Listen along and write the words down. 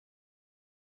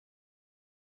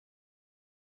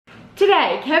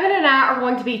Today, Kevin and I are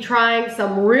going to be trying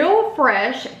some real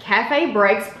fresh Café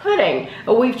Breaks pudding.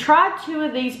 We've tried 2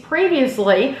 of these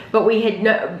previously, but we've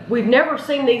never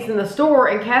seen these in the store,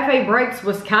 and Café Breaks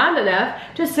was kind enough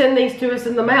to send these to us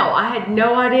in the mail. I had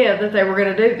no idea that they were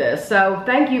going to do this, so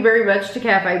thank you very much to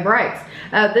Café Breaks.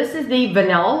 This is the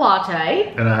vanilla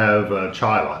latte. And I have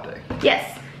chai latte.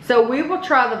 Yes. So we will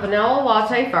try the vanilla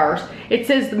latte first. It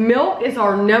says the milk is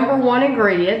our #1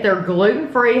 ingredient. They're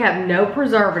gluten-free, have no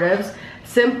preservatives,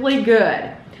 simply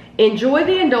good. Enjoy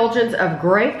the indulgence of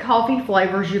great coffee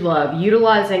flavors you love.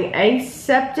 Utilizing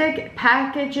aseptic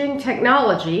packaging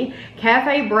technology,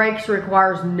 Café Breaks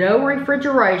requires no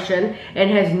refrigeration and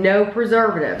has no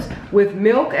preservatives. With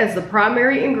milk as the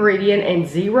primary ingredient and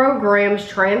 0 grams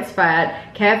trans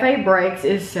fat, Café Breaks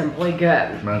is simply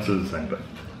good. Mine says the same thing.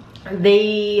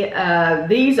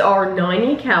 These are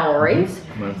 90 calories,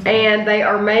 and they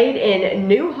are made in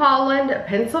New Holland,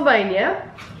 Pennsylvania.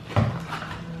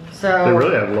 So they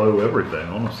really have low everything,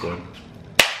 honestly.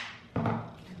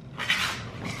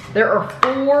 There are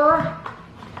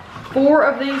four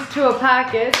of these to a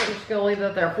package. I'm just gonna leave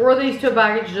that there. 4 of these to a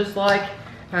package, just like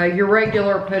your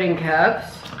regular pudding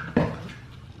cups.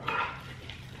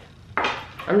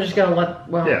 I'm just gonna let,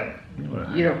 well, yeah,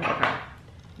 you know, okay.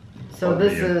 So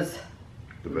this is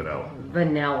the vanilla.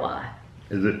 Vanilla.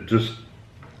 Is it just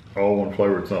all one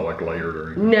flavor? It's not like layered or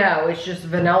anything? No, it's just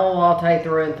vanilla latte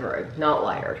through and through, not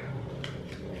layered.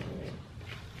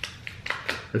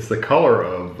 It's the color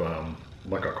of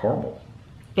like a caramel.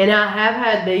 And I have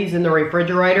had these in the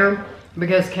refrigerator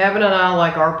because Kevin and I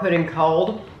like our pudding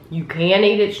cold. You can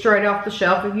eat it straight off the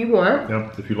shelf if you want.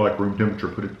 Yep, if you like room temperature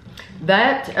pudding.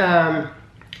 That,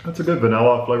 that's a good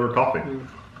vanilla flavored coffee.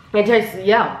 It tastes,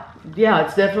 yeah,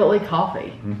 it's definitely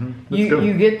coffee.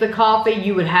 You get the coffee.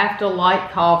 You would have to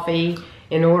like coffee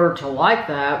in order to like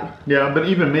that. Yeah, but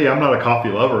even me, I'm not a coffee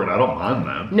lover, and I don't mind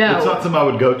that. No, it's not something I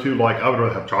would go to. Like I would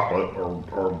rather have chocolate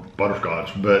or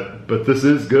butterscotch, but this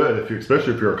is good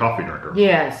especially if you're a coffee drinker.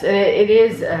 Yes, and it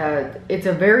is. It's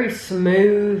a very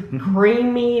smooth,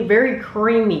 creamy, very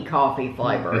creamy coffee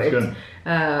flavor. It's good.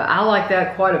 I like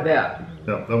that quite a bit.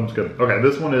 Yeah, that one's good. Okay,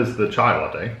 this one is the chai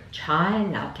latte. Chai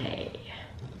latte.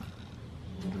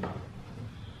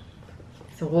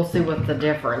 So we'll see what the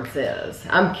difference is.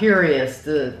 I'm curious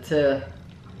to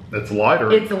It's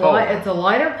lighter. It's a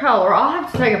lighter color. I'll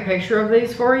have to take a picture of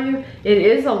these for you. It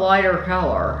is a lighter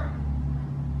color.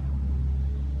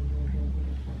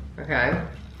 Okay.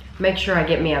 Make sure I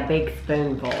get me a big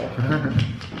spoonful.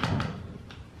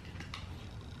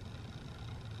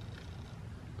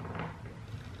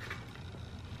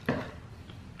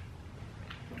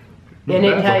 And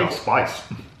it tastes like a spice.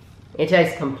 It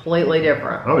tastes completely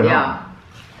different. Oh yeah.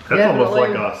 That's Definitely.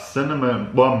 almost like a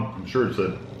cinnamon. Well, I'm sure it's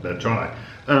that chai.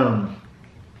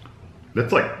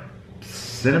 That's like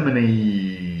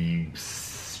cinnamony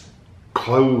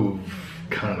clove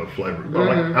kind of flavor.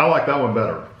 I like that one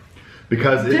better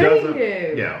because it doesn't.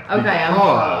 Yeah. Okay.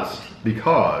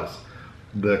 Because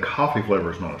the coffee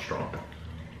flavor is not as strong.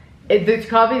 The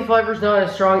coffee flavor is not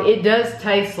as strong. It does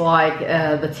taste like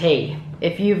the tea.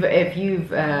 If you've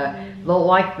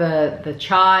like the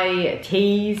chai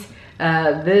teas,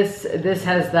 this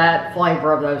has that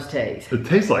flavor of those teas. It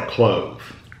tastes like clove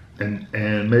and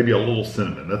maybe a little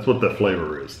cinnamon. That's what the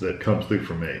flavor is that comes through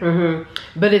for me.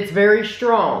 But it's very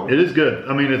strong. It is good.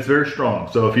 I mean, it's very strong.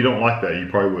 So if you don't like that, you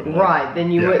probably wouldn't. Right,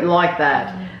 then you wouldn't like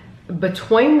that.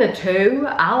 Between the two,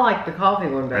 I like the coffee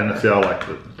one better. And see, I like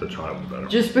the chai one better.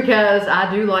 Just because I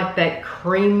do like that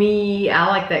creamy,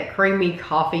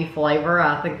 coffee flavor.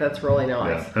 I think that's really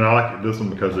nice. Yeah, and I like this one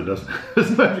because it doesn't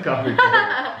have the coffee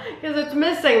flavor. Because it's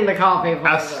missing the coffee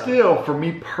flavor. For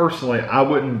me personally, I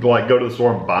wouldn't like go to the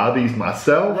store and buy these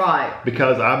myself. Right.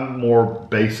 Because I'm more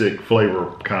basic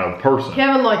flavor kind of person.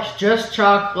 Kevin likes just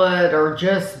chocolate or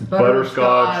just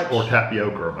butterscotch. Or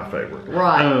tapioca are my favorite.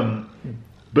 Right.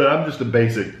 But I'm just a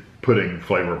basic pudding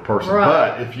flavor person.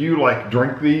 Right. But if you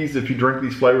drink these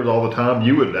flavors all the time,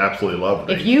 you would absolutely love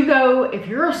these. If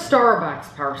you're a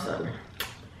Starbucks person,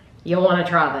 you'll want to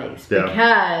try these. Yeah.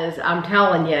 Because I'm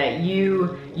telling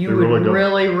you, you would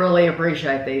really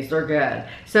appreciate these. They're good.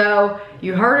 So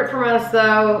you heard it from us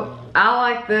though. I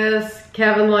like this.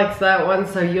 Kevin likes that one,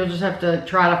 so you'll just have to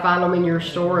try to find them in your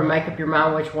store and make up your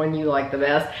mind which one you like the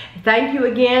best. Thank you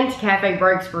again to Café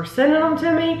Breaks for sending them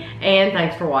to me, and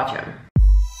thanks for watching.